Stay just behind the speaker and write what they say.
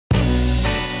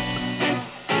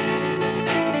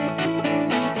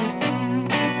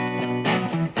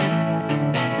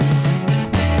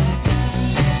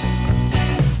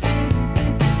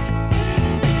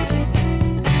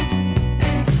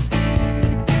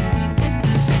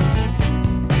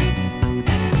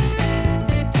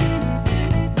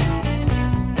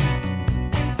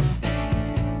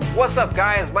What's up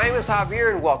guys, my name is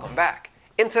Javier and welcome back.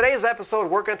 In today's episode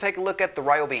we're going to take a look at the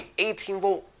Ryobi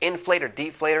 18V Inflator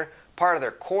Deflator, part of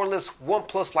their cordless One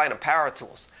Plus line of power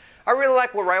tools. I really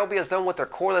like what Ryobi has done with their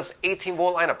cordless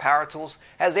 18V line of power tools,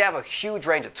 as they have a huge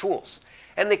range of tools.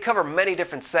 And they cover many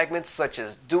different segments such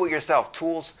as do-it-yourself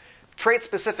tools,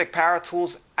 trade-specific power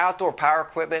tools, outdoor power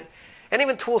equipment, and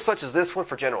even tools such as this one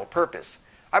for general purpose.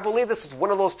 I believe this is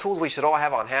one of those tools we should all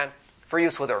have on hand for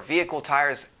use with our vehicle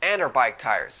tires and our bike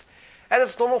tires, as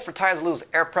it's normal for tires to lose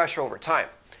air pressure over time.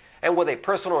 And with a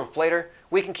personal inflator,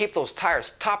 we can keep those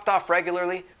tires topped off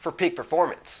regularly for peak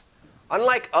performance.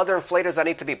 Unlike other inflators that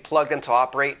need to be plugged in to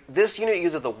operate, this unit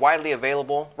uses the widely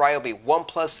available Ryobi 1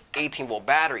 Plus 18V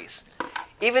batteries.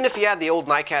 Even if you had the old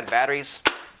NiCad batteries,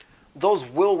 those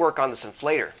will work on this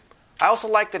inflator. I also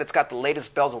like that it's got the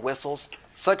latest bells and whistles,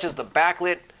 such as the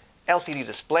backlit LCD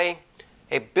display,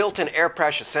 a built-in air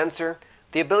pressure sensor,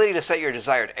 the ability to set your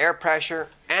desired air pressure,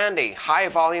 and a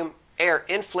high-volume air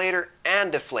inflator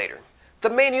and deflator. The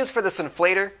main use for this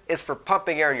inflator is for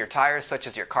pumping air in your tires, such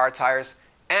as your car tires,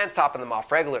 and topping them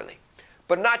off regularly.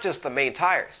 But not just the main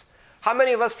tires. How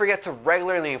many of us forget to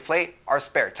regularly inflate our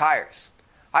spare tires?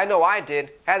 I know I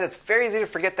did, as it's very easy to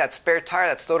forget that spare tire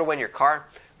that's stowed away in your car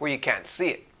where you can't see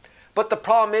it. But the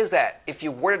problem is that if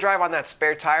you were to drive on that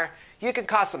spare tire, you can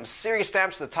cause some serious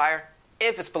damage to the tire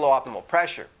if it's below optimal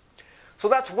pressure. So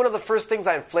that's one of the first things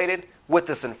I inflated with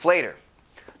this inflator.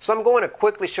 So I'm going to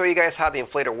quickly show you guys how the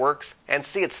inflator works and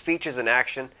see its features in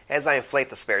action as I inflate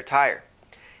the spare tire.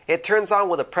 It turns on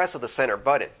with a press of the center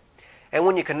button. And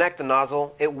when you connect the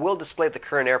nozzle, it will display the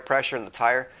current air pressure in the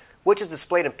tire, which is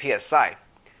displayed in PSI.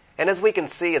 And as we can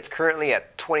see, it's currently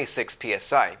at 26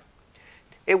 PSI.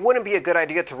 It wouldn't be a good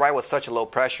idea to ride with such a low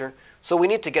pressure, so we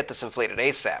need to get this inflated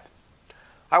ASAP.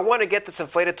 I want to get this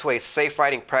inflated to a safe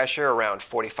riding pressure around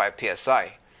 45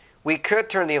 PSI. We could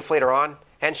turn the inflator on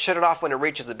and shut it off when it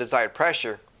reaches the desired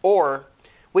pressure, or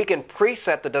we can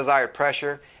preset the desired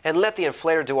pressure and let the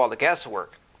inflator do all the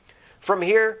guesswork. From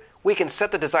here, we can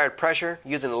set the desired pressure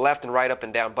using the left and right up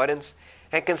and down buttons,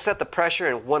 and can set the pressure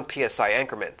in 1 PSI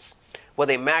increments, with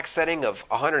a max setting of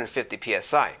 150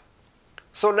 PSI.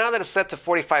 So now that it's set to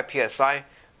 45 PSI,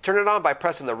 turn it on by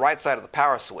pressing the right side of the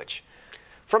power switch.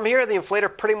 From here, the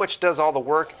inflator pretty much does all the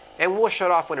work and will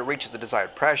shut off when it reaches the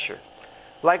desired pressure.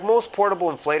 Like most portable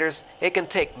inflators, it can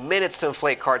take minutes to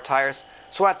inflate car tires,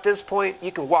 so at this point you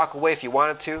can walk away if you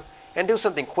wanted to and do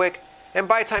something quick, and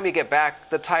by the time you get back,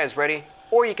 the tire is ready,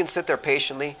 or you can sit there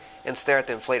patiently and stare at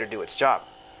the inflator do its job.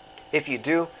 If you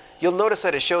do, you'll notice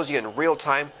that it shows you in real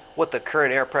time what the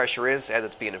current air pressure is as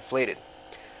it's being inflated.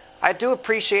 I do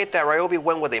appreciate that Ryobi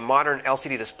went with a modern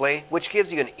LCD display, which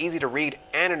gives you an easy to read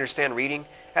and understand reading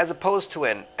as opposed to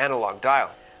an analog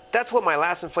dial. That's what my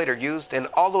last inflator used, and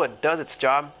although it does its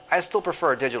job, I still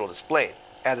prefer a digital display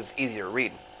as it's easier to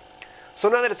read. So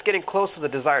now that it's getting close to the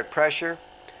desired pressure,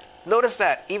 notice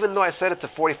that even though I set it to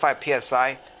 45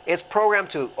 PSI, it's programmed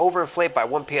to overinflate by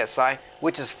 1 PSI,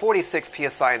 which is 46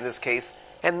 PSI in this case,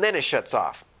 and then it shuts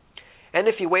off. And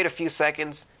if you wait a few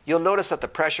seconds, you'll notice that the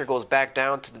pressure goes back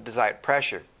down to the desired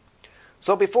pressure.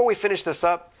 So before we finish this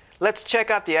up, let's check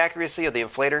out the accuracy of the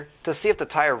inflator to see if the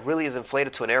tire really is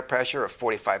inflated to an air pressure of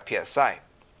 45 PSI.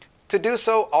 To do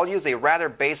so, I'll use a rather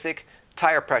basic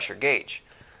tire pressure gauge.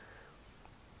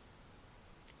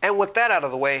 And with that out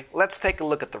of the way, let's take a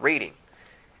look at the reading.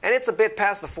 And it's a bit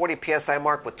past the 40 PSI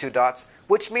mark with 2 dots,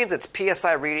 which means its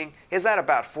PSI reading is at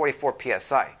about 44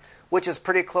 PSI, which is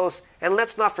pretty close, and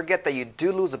let's not forget that you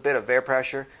do lose a bit of air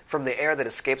pressure from the air that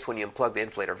escapes when you unplug the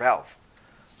inflator valve.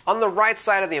 On the right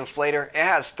side of the inflator, it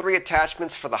has 3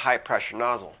 attachments for the high pressure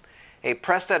nozzle, a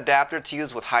pressed adapter to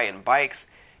use with high-end bikes,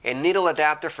 a needle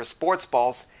adapter for sports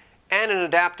balls, and an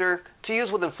adapter to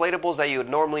use with inflatables that you would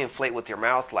normally inflate with your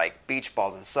mouth, like beach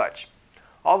balls and such.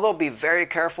 Although be very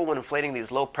careful when inflating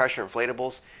these low pressure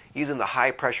inflatables using the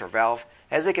high pressure valve,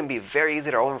 as it can be very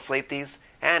easy to overinflate these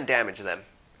and damage them.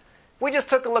 We just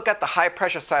took a look at the high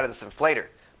pressure side of this inflator,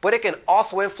 but it can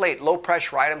also inflate low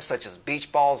pressure items such as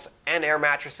beach balls and air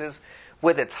mattresses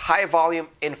with its high volume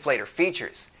inflator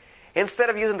features. Instead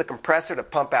of using the compressor to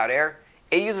pump out air,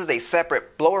 it uses a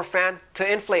separate blower fan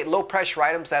to inflate low pressure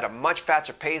items at a much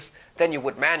faster pace than you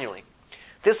would manually.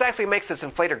 This actually makes this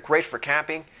inflator great for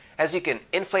camping, as you can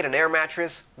inflate an air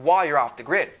mattress while you're off the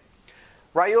grid.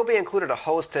 Ryobi included a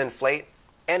hose to inflate,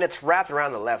 and it's wrapped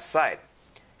around the left side.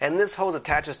 And this hose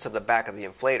attaches to the back of the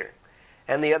inflator,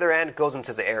 and the other end goes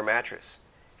into the air mattress.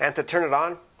 And to turn it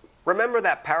on, remember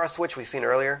that power switch we seen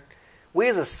earlier? We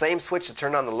use the same switch to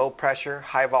turn on the low pressure,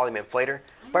 high volume inflator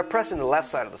by pressing the left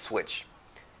side of the switch.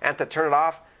 And to turn it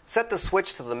off, set the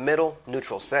switch to the middle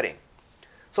neutral setting.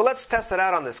 So let's test it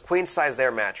out on this queen size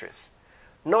air mattress.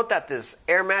 Note that this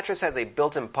air mattress has a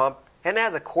built-in pump and it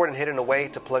has a cord hidden away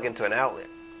to plug into an outlet.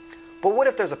 But what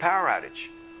if there's a power outage?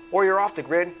 Or you're off the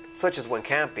grid, such as when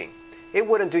camping? It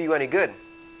wouldn't do you any good.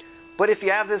 But if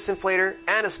you have this inflator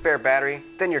and a spare battery,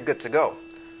 then you're good to go.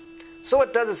 So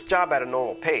it does its job at a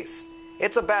normal pace.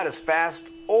 It's about as fast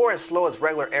or as slow as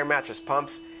regular air mattress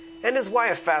pumps, and is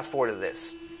why I fast forwarded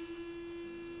this.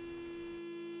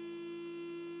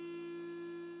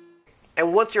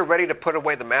 And once you're ready to put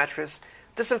away the mattress,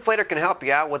 this inflator can help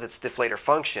you out with its deflator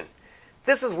function.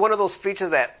 This is one of those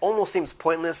features that almost seems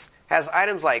pointless, as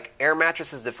items like air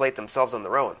mattresses deflate themselves on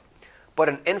their own. But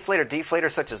an inflator deflator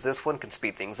such as this one can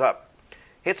speed things up.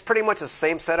 It's pretty much the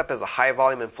same setup as a high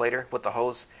volume inflator with the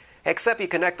hose, except you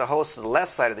connect the hose to the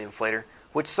left side of the inflator,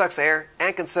 which sucks air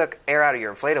and can suck air out of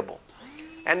your inflatable.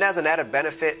 And as an added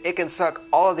benefit, it can suck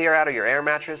all of the air out of your air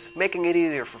mattress, making it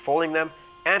easier for folding them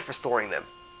and for storing them.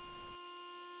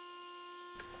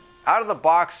 Out of the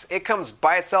box, it comes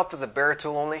by itself as a bare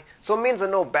tool only, so it means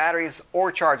that no batteries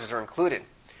or chargers are included.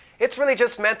 It's really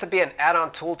just meant to be an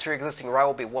add-on tool to your existing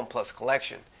Ryobi One Plus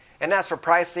collection. And as for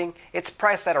pricing, it's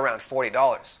priced at around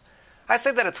 $40. I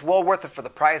say that it's well worth it for the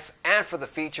price and for the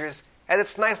features, as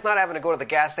it's nice not having to go to the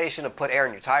gas station and put air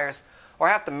in your tires, or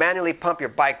have to manually pump your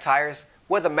bike tires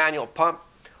with a manual pump,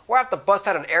 or have to bust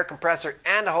out an air compressor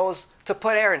and a hose to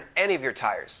put air in any of your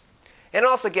tires. And it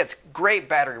also gets great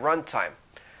battery runtime.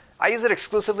 I use it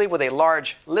exclusively with a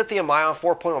large lithium-ion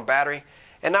 4.0 battery,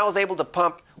 and I was able to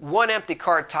pump one empty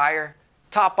car tire,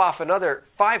 top off another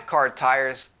 5 car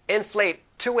tires, inflate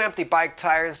 2 empty bike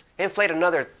tires, inflate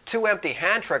another 2 empty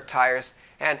hand truck tires,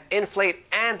 and inflate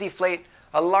and deflate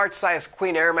a large-size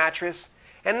queen air mattress,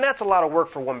 and that's a lot of work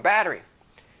for one battery.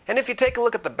 And if you take a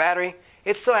look at the battery,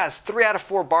 it still has 3 out of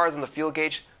 4 bars in the fuel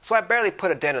gauge, so I barely put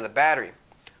a dent in the battery.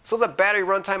 So the battery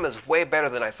runtime is way better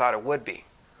than I thought it would be.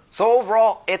 So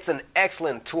overall, it's an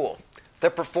excellent tool. The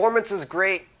performance is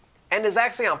great and is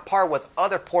actually on par with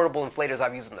other portable inflators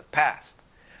I've used in the past.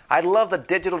 I love the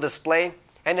digital display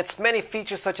and its many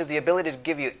features, such as the ability to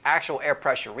give you actual air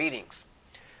pressure readings.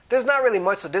 There's not really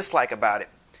much to dislike about it.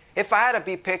 If I had to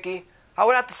be picky, I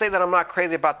would have to say that I'm not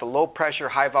crazy about the low pressure,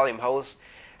 high volume hose,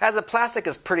 as the plastic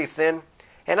is pretty thin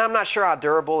and I'm not sure how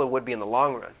durable it would be in the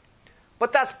long run.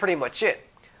 But that's pretty much it.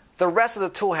 The rest of the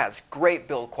tool has great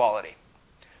build quality.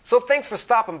 So thanks for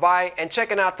stopping by and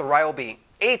checking out the Ryobi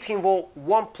 18-volt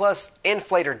One Plus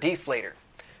Inflator Deflator.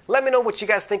 Let me know what you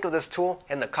guys think of this tool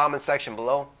in the comment section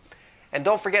below. And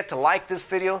don't forget to like this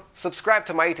video, subscribe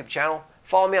to my YouTube channel,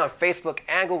 follow me on Facebook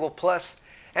and Google+,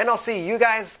 and I'll see you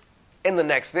guys in the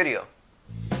next video.